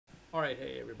Alright,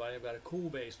 hey everybody, I've got a cool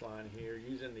bass line here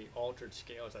using the altered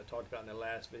scale as I talked about in the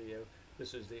last video.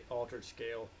 This is the altered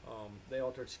scale,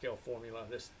 formula.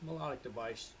 This melodic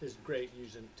device is great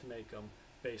using to make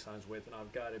bass lines with, and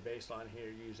I've got a bass line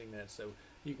here using that so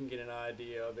you can get an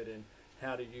idea of it and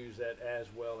how to use that as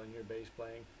well in your bass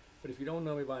playing. But if you don't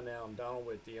know me by now, I'm Donald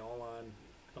with the online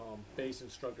bass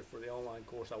instructor for the online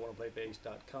course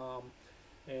iwannaplaybass.com,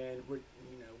 and we're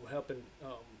helping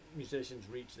musicians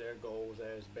reach their goals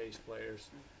as bass players.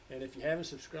 And if you haven't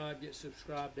subscribed yet,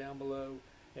 subscribe down below.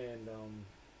 And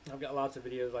I've got lots of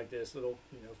videos like this, little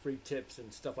free tips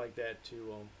and stuff like that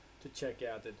to check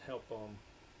out that help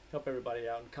everybody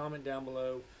out. And comment down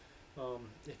below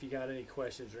if you got any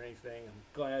questions or anything. I'm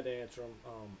glad to answer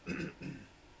them.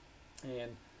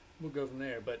 And we'll go from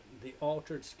there. But the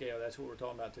altered scale, that's what we're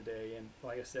talking about today. And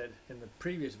like I said in the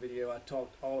previous video, I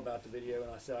talked all about the video,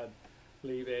 and I said I'd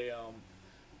leave a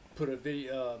put a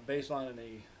video bass line in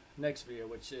the next video,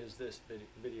 which is this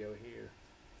video here.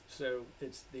 So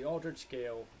it's the altered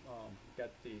scale.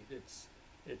 It's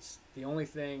the only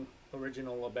thing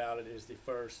original about it is the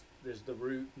first. There's the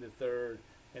root, the third,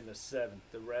 and the seventh.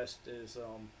 The rest is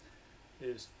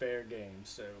fair game.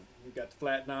 So you've got the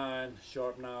flat 9,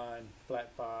 sharp 9,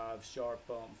 flat 5, sharp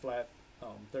flat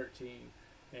 13,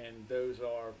 and those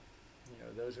are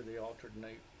the altered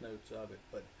notes of it.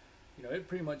 But it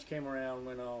pretty much came around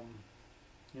when I'm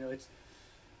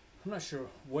not sure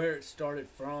where it started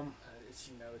from.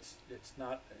 It's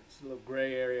a little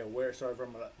gray area where it started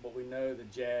from, but we know the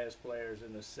jazz players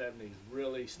in the 70s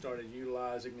really started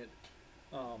utilizing it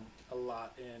a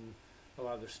lot in a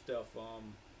lot of their stuff.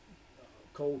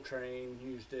 Coltrane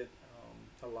used it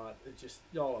a lot. It's just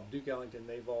all of Duke Ellington.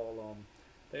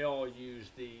 They all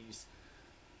use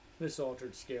this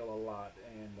altered scale a lot,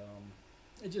 and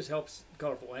it just helps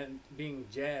colorful. And being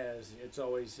jazz, it's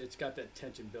got that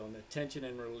tension building, the tension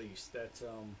and release. That's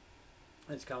kind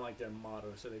of like their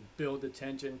motto. So they build the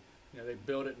tension, they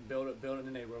build it and build it, and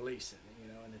then they release it.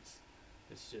 And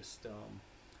it's just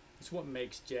it's what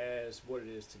makes jazz what it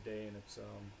is today. And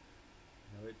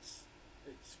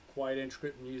it's quite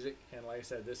intricate music. And like I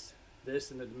said, this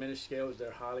and the diminished scales, they're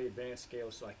highly advanced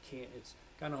scales. So it's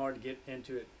kind of hard to get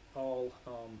into it all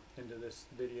into this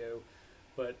video.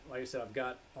 But like I said, I've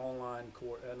got an online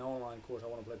course,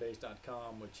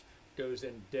 iwannaplaybass.com, which goes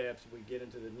in depth. We get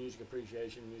into the music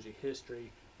appreciation, music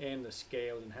history, and the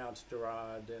scales and how it's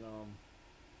derived, and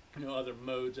other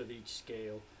modes of each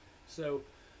scale. So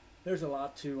there's a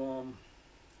lot to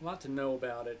know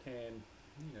about it, and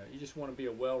you just want to be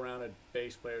a well-rounded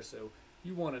bass player. So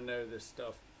you want to know this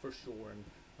stuff for sure, and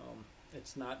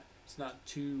it's not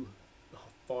too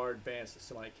far advanced that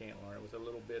somebody can't learn it with a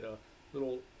little bit of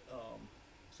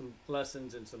some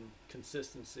lessons and some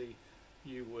consistency.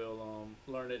 You will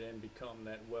learn it and become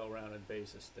that well-rounded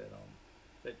bassist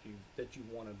that you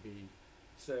want to be.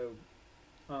 So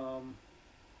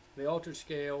the altered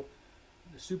scale,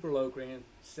 the super locrian,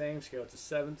 same scale. It's the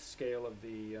seventh scale of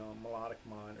the melodic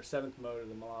minor, seventh mode of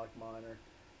the melodic minor,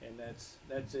 and that's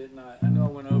it. And I know I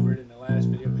went over it in the last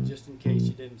video, but just in case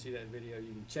you didn't see that video,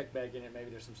 you can check back in it. Maybe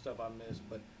there's some stuff I missed,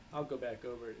 but I'll go back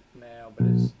over it now. But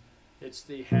it's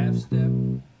the half step,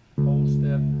 whole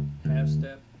step, half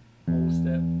step, whole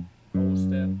step, whole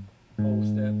step, whole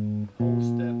step, whole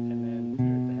step, and then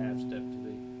you're at the half step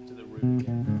to the root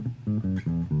again.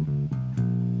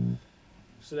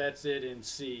 So that's it in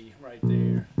C right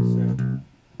there. So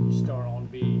you start on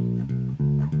B,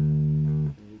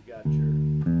 and you've got your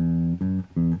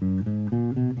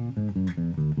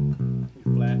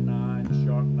flat 9,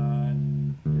 sharp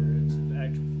 9. It's an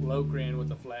actual locrian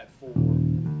with a flat 4.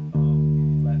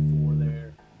 Flat 4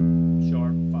 there,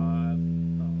 sharp 5,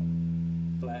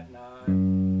 flat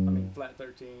 9, flat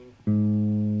 13,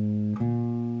 and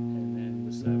then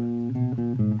the 7th.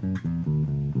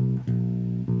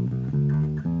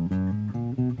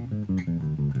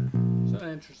 So an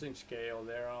interesting scale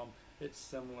there. It's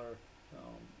similar.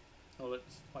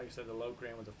 It's like I said, the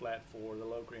locrian with the flat 4, the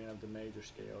locrian of the major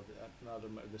scale,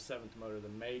 the 7th mode of the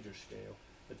major scale.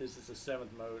 But this is the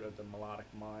 7th mode of the melodic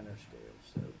minor scale.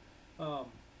 So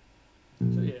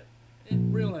yeah,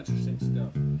 real interesting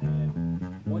stuff.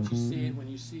 And once you see it, when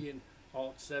you see an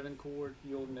alt 7 chord,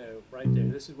 you'll know right there.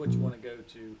 This is what you want to go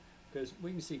to, because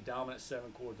we can see dominant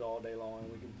 7 chords all day long,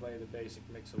 and we can play the basic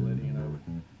Mixolydian over it.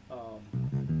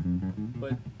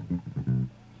 But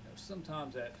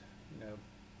sometimes that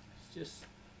it's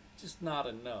just not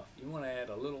enough. You want to add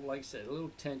a little, like I said, a little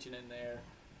tension in there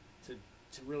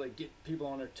to really get people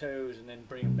on their toes, and then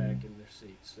bring them back in their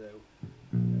seats. So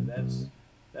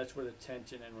that's where the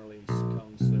tension and release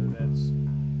comes. So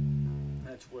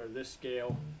that's where this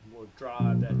scale will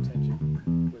drive that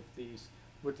tension with the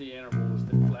with the intervals,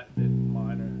 the flat, the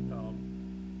minor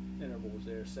intervals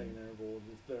there, second interval,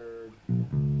 the third,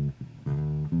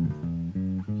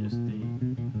 just the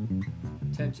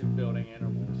tension building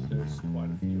intervals. There's quite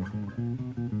a few of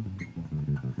them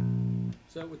there.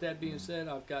 So with that being said,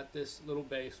 I've got this little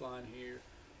bass line here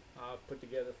I've put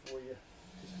together for you,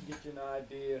 just to get you an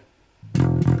idea.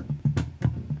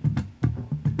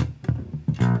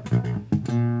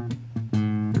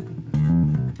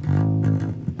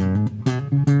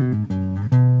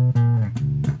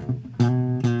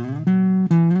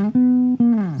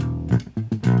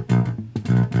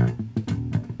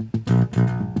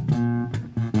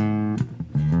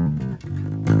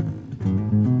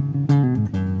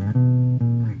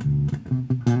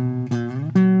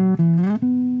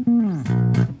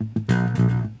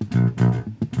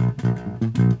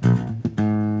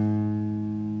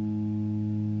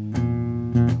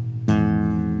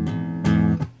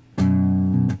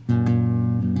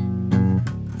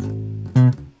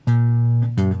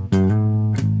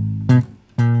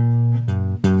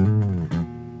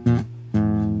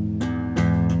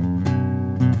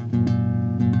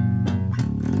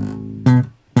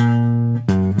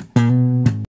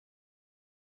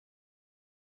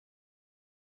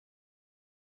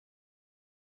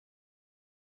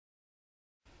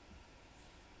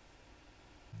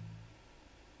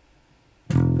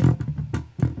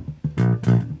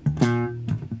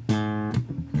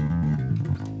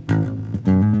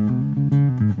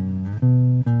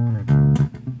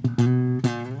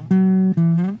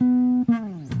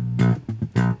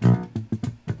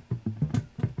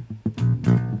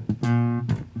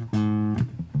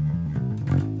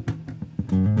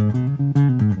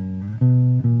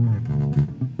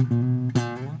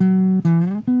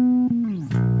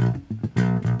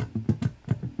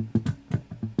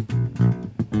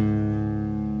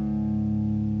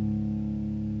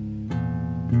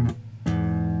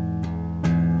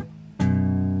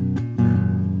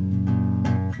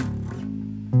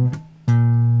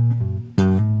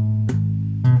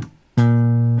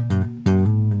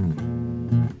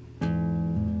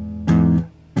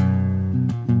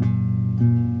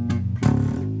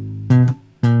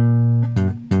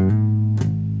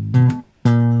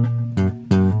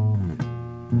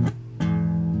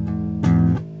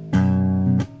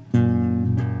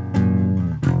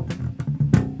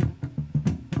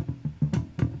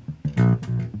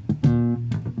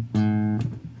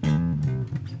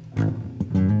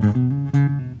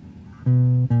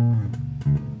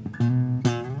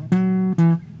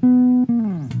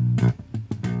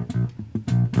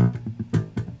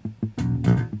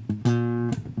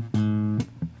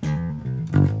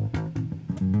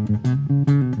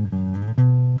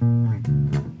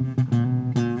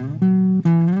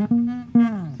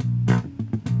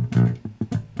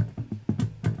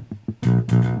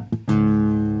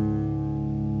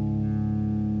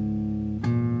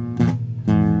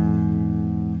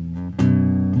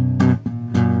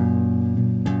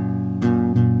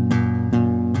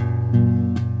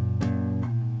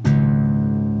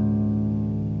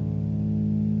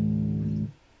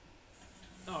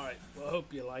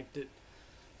 Hope you liked it.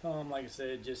 Like I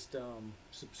said, just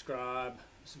subscribe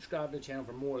to the channel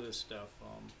for more of this stuff.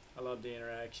 I love the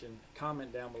interaction.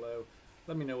 Comment down below.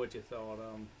 Let me know what you thought.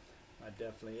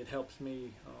 It helps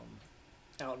me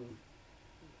out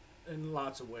in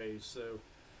lots of ways. So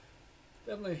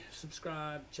definitely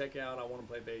subscribe. Check out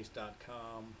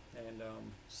iwannaplaybass.com and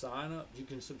sign up. You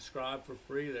can subscribe for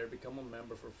free there. Become a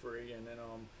member for free, and then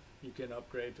you can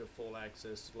upgrade to full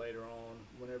access later on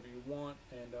whenever you want,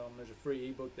 and there's a free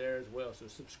ebook there as well. So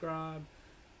subscribe,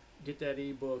 get that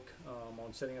ebook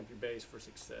on setting up your bass for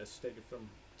success. Take it from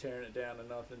tearing it down to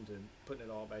nothing to putting it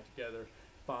all back together,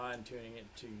 fine-tuning it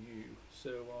to you.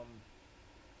 So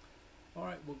all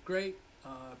right, well, great.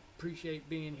 Appreciate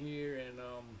being here, and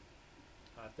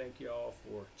I thank you all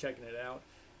for checking it out,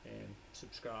 and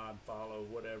subscribe, follow,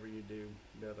 whatever you do.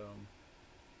 But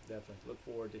definitely look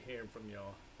forward to hearing from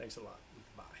y'all. Thanks a lot.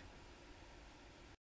 Bye.